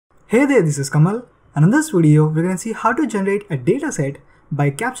Hey there, this is Kamal, and in this video we're going to see how to generate a dataset by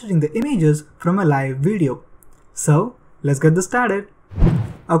capturing the images from a live video. So let's get this started.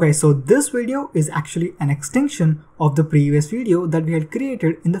 Okay, so this video is actually an extension of the previous video that we had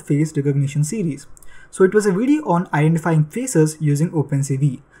created in the face recognition series. So it was a video on identifying faces using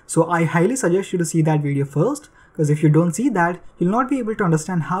OpenCV. So I highly suggest you to see that video first, because if you don't see that, you'll not be able to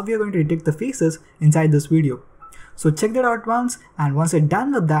understand how we are going to detect the faces inside this video. So check that out once, and once you're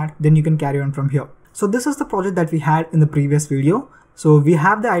done with that, then you can carry on from here. So this is the project that we had in the previous video. So we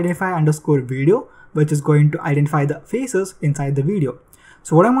have the identify_video, which is going to identify the faces inside the video.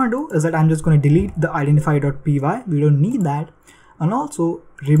 So what I'm going to do is that I'm just going to delete the identify.py. We don't need that. And also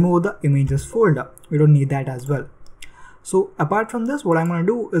remove the images folder. We don't need that as well. So apart from this, what I'm going to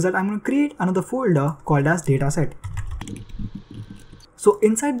do is that I'm going to create another folder called as Dataset. So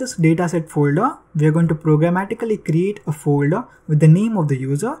inside this dataset folder, we are going to programmatically create a folder with the name of the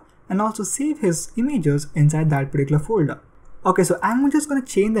user and also save his images inside that particular folder. Okay, so I'm just going to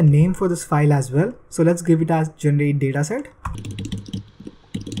change the name for this file as well. So let's give it as generate dataset.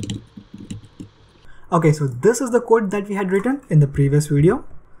 Okay, so this is the code that we had written in the previous video.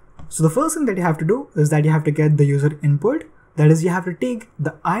 So the first thing that you have to do is that you have to get the user input. That is, you have to take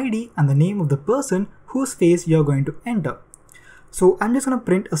the ID and the name of the person whose face you're going to enter. So I'm just going to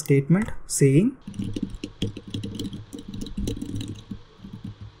print a statement saying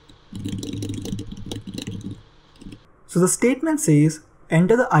so the statement says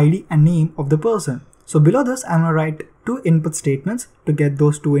enter the ID and name of the person. So below this I'm going to write two input statements to get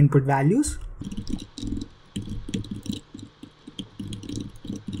those two input values.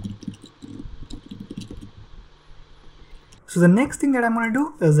 So the next thing that I'm going to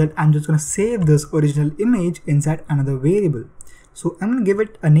do is that I'm just going to save this original image inside another variable. So I'm going to give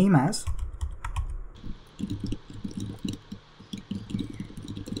it a name as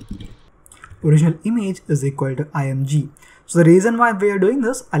original image is equal to img. So the reason why we are doing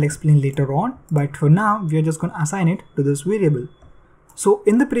this, I'll explain later on, but for now we are just going to assign it to this variable. So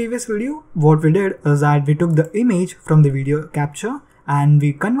in the previous video, what we did is that we took the image from the video capture and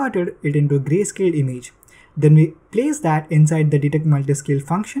we converted it into a grayscale image. Then we placed that inside the detect multiscale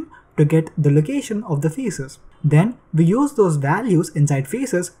function to get the location of the faces. Then we use those values inside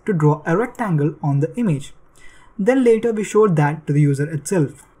faces to draw a rectangle on the image. Then later we showed that to the user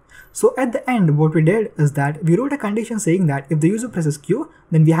itself. So at the end, what we did is that we wrote a condition saying that if the user presses Q,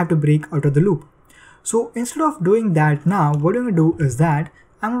 then we have to break out of the loop. So instead of doing that now, what I'm going to do is that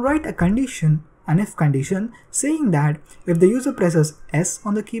I'm going to write a condition, an if condition, saying that if the user presses S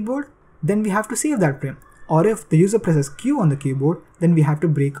on the keyboard, then we have to save that frame. Or if the user presses Q on the keyboard, then we have to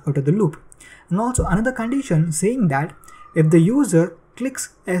break out of the loop. And also another condition saying that if the user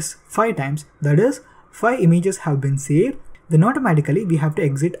clicks S 5 times, that is 5 images have been saved, then automatically we have to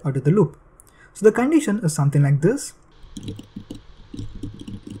exit out of the loop. So the condition is something like this.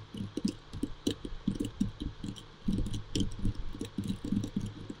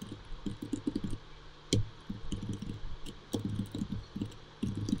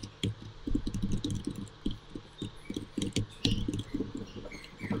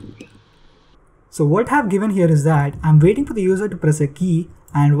 So what I've given here is that I'm waiting for the user to press a key,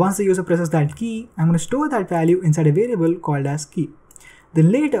 and once the user presses that key, I'm going to store that value inside a variable called as key.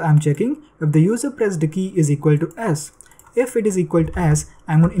 Then later I'm checking if the user pressed the key is equal to S. If it is equal to S,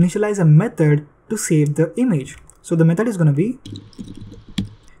 I'm going to initialize a method to save the image. So the method is going to be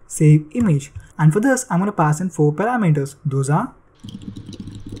save image, and for this I'm going to pass in 4 parameters. Those are,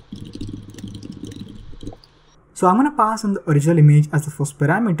 so I'm going to pass in the original image as the first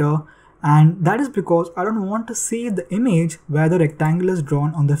parameter, and that is because I don't want to save the image where the rectangle is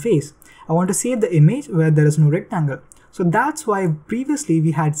drawn on the face. I want to save the image where there is no rectangle. So that's why previously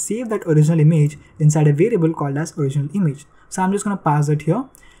we had saved that original image inside a variable called as original image. So I'm just going to pass it here.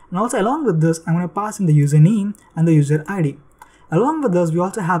 And also along with this, I'm going to pass in the username and the user ID. Along with this, we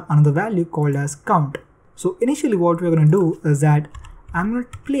also have another value called as count. So initially what we're going to do is that I'm going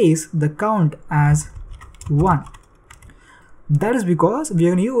to place the count as 1. That is because we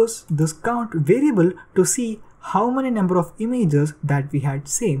are going to use this count variable to see how many number of images that we had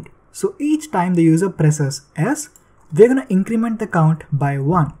saved. So each time the user presses S, we're going to increment the count by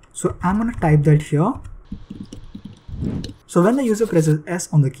 1. So I'm going to type that here. So when the user presses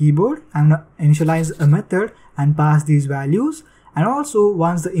S on the keyboard, I'm going to initialize a method and pass these values. And also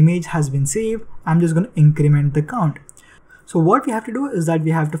once the image has been saved, I'm just going to increment the count. So what we have to do is that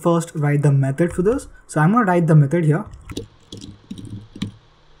we have to first write the method for this. So I'm going to write the method here.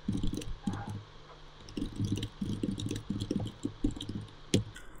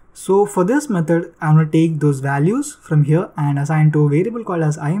 So for this method, I'm going to take those values from here and assign to a variable called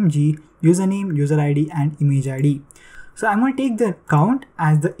as img, username, user ID, and image ID. So I'm going to take the count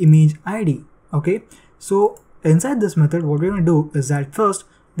as the image ID. Okay. So inside this method, what we're going to do is that first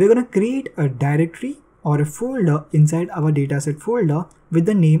we're going to create a directory or a folder inside our dataset folder with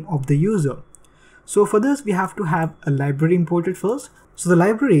the name of the user. So for this, we have to have a library imported first. So the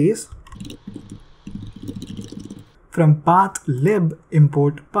library is from path lib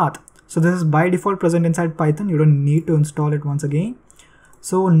import path. So this is by default present inside Python. You don't need to install it once again.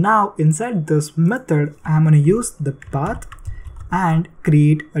 So now inside this method, I'm going to use the path and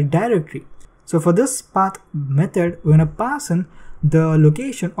create a directory. So for this path method, we're going to pass in the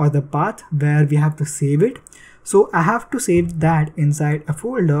location or the path where we have to save it. So I have to save that inside a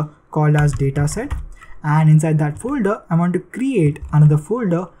folder called as Dataset, and inside that folder I want to create another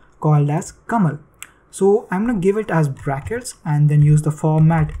folder called as Kamal. So I'm going to give it as brackets and then use the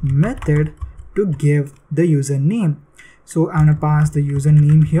format method to give the username. So I'm going to pass the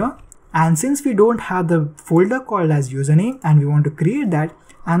username here, and since we don't have the folder called as username and we want to create that,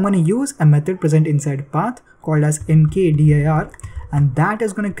 I'm going to use a method present inside path called as mkdir, and that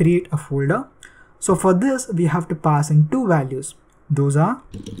is going to create a folder. So for this, we have to pass in two values. Those are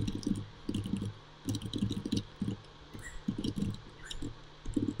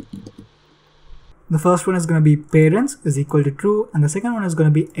the first one is going to be parents is equal to true, and the second one is going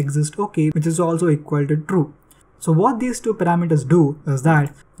to be exist OK, which is also equal to true. So what these two parameters do is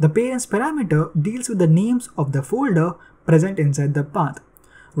that the parents parameter deals with the names of the folder present inside the path.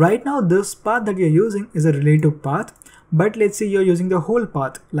 Right now, this path that we are using is a relative path, but let's say you're using the whole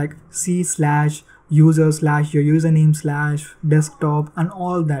path like c/user/your username/desktop and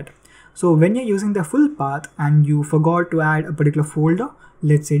all that. So when you're using the full path and you forgot to add a particular folder,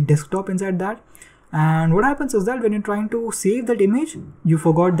 let's say desktop inside that, and what happens is that when you're trying to save that image, you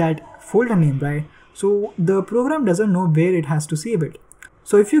forgot that folder name, right? So the program doesn't know where it has to save it.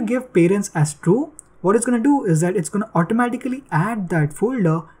 So if you give parents as true, what it's going to do is that it's going to automatically add that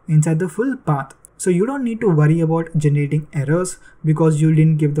folder inside the full path. So you don't need to worry about generating errors because you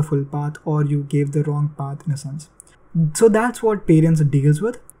didn't give the full path or you gave the wrong path in a sense. So that's what parents deals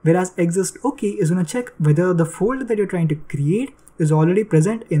with. Whereas exist OK is going to check whether the folder that you're trying to create is already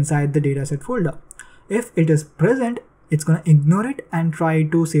present inside the dataset folder. If it is present, it's going to ignore it and try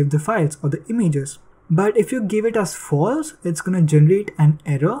to save the files or the images. But if you give it as false, it's going to generate an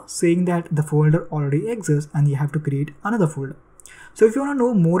error saying that the folder already exists and you have to create another folder. So if you want to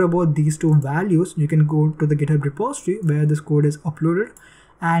know more about these two values, you can go to the GitHub repository where this code is uploaded,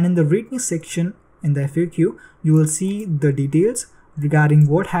 and in the README section in the FAQ, you will see the details regarding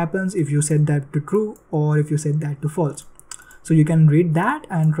what happens if you set that to true or if you set that to false. So you can read that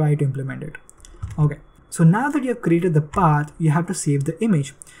and try to implement it. Okay. So now that you have created the path, you have to save the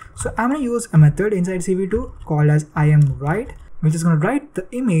image. So I'm going to use a method inside CV2 called as imWrite, which is going to write the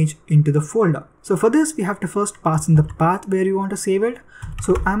image into the folder. So for this, we have to first pass in the path where you want to save it.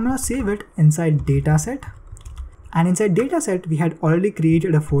 So I'm going to save it inside Dataset, and inside Dataset, we had already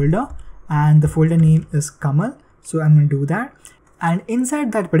created a folder and the folder name is Kamal. So I'm going to do that. And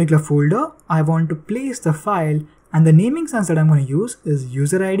inside that particular folder, I want to place the file, and the naming sense that I'm going to use is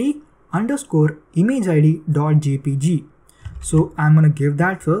userid _ imageid.jpg. So I'm going to give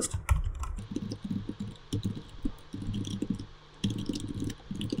that first.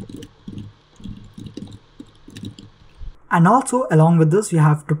 And also along with this, you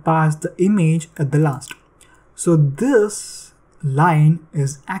have to pass the image at the last. So this line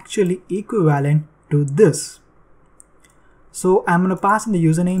is actually equivalent to this. So I'm going to pass in the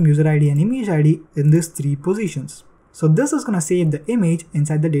username, user ID, and image ID in these three positions. So this is going to save the image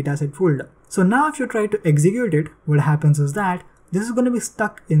inside the dataset folder. So now if you try to execute it, what happens is that this is going to be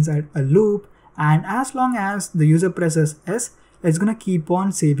stuck inside a loop, and as long as the user presses S, it's going to keep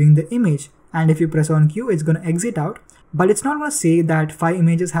on saving the image. And if you press on Q, it's going to exit out, but it's not going to say that 5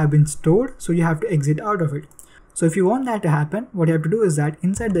 images have been stored, so you have to exit out of it. So if you want that to happen, what you have to do is that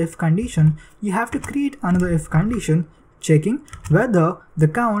inside the if condition, you have to create another if condition checking whether the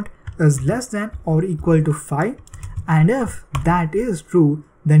count is less than or equal to 5. And if that is true,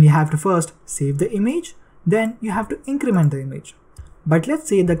 then you have to first save the image, then you have to increment the image. But let's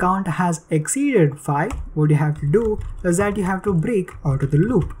say the count has exceeded 5, what you have to do is that you have to break out of the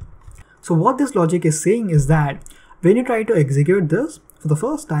loop. So what this logic is saying is that when you try to execute this for the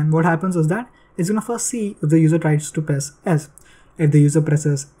first time, what happens is that it's going to first see if the user tries to press S. If the user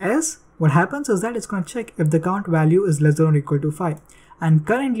presses S, what happens is that it's going to check if the count value is less than or equal to 5. And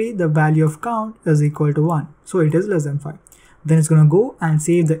currently the value of count is equal to 1. So it is less than 5. Then it's going to go and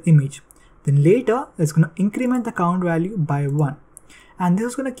save the image. Then later it's going to increment the count value by 1. and this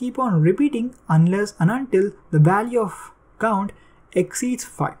is going to keep on repeating unless and until the value of count exceeds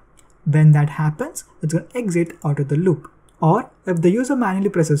 5. When that happens, it's going to exit out of the loop. Or if the user manually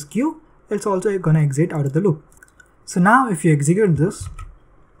presses Q, it's also going to exit out of the loop. So now if you execute this,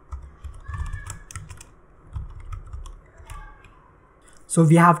 so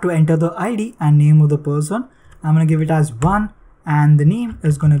we have to enter the ID and name of the person. I'm going to give it as 1 and the name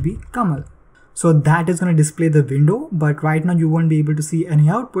is going to be Kamal. So that is going to display the window, but right now you won't be able to see any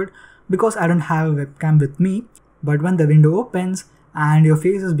output because I don't have a webcam with me. But when the window opens and your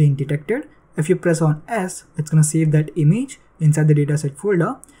face is being detected, if you press on S, it's going to save that image inside the dataset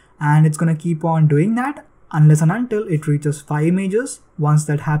folder, and it's going to keep on doing that unless and until it reaches 5 images. Once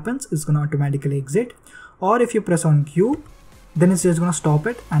that happens, it's going to automatically exit. Or if you press on Q, then it's just going to stop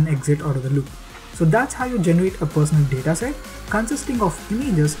it and exit out of the loop. So that's how you generate a personal dataset consisting of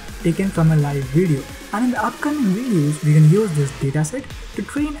images taken from a live video. And in the upcoming videos, we can use this dataset to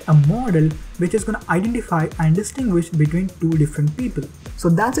train a model which is going to identify and distinguish between two different people. So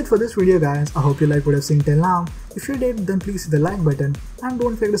that's it for this video, guys. I hope you like what I've seen till now. If you did, then please hit the like button and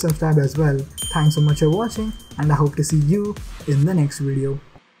don't forget to subscribe as well. Thanks so much for watching, and I hope to see you in the next video.